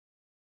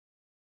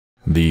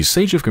The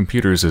Sage of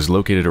Computers is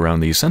located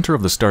around the center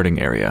of the starting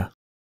area.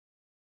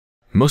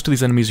 Most of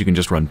these enemies you can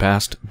just run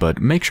past,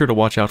 but make sure to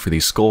watch out for the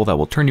skull that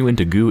will turn you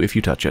into goo if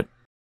you touch it.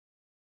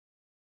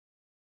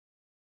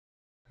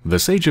 The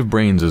Sage of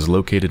Brains is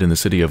located in the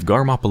city of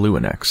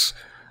Garmopaluanex.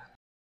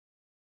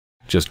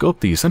 Just go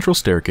up the central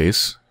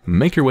staircase,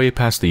 make your way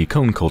past the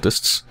cone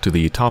cultists to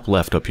the top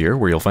left up here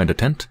where you'll find a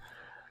tent,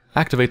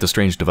 activate the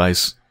strange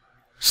device,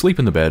 sleep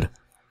in the bed,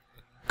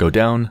 go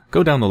down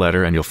the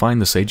ladder, and you'll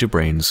find the Sage of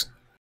Brains.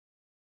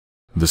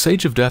 The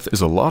Sage of Death is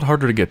a lot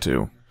harder to get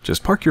to.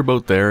 Just park your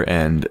boat there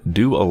and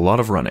do a lot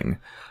of running.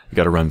 You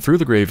gotta run through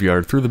the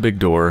graveyard, through the big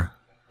door,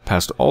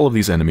 past all of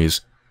these enemies,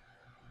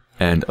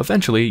 and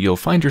eventually you'll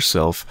find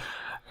yourself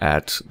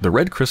at the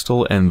red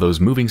crystal and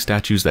those moving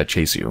statues that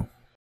chase you.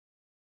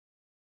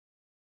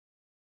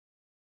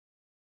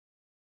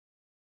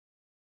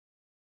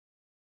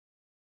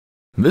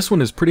 This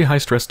one is pretty high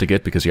stress to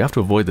get because you have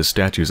to avoid the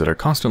statues that are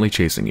constantly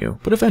chasing you,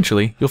 but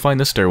eventually you'll find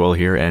this stairwell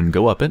here and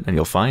go up it and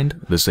you'll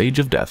find the Sage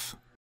of Death.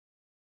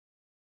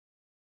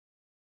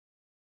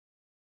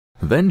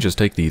 Then just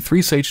take the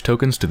 3 Sage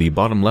tokens to the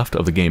bottom left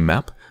of the game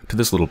map, to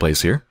this little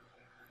place here.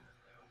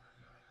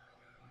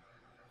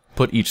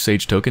 Put each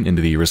Sage token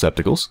into the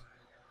receptacles.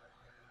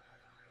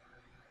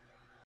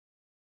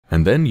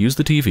 And then use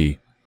the TV.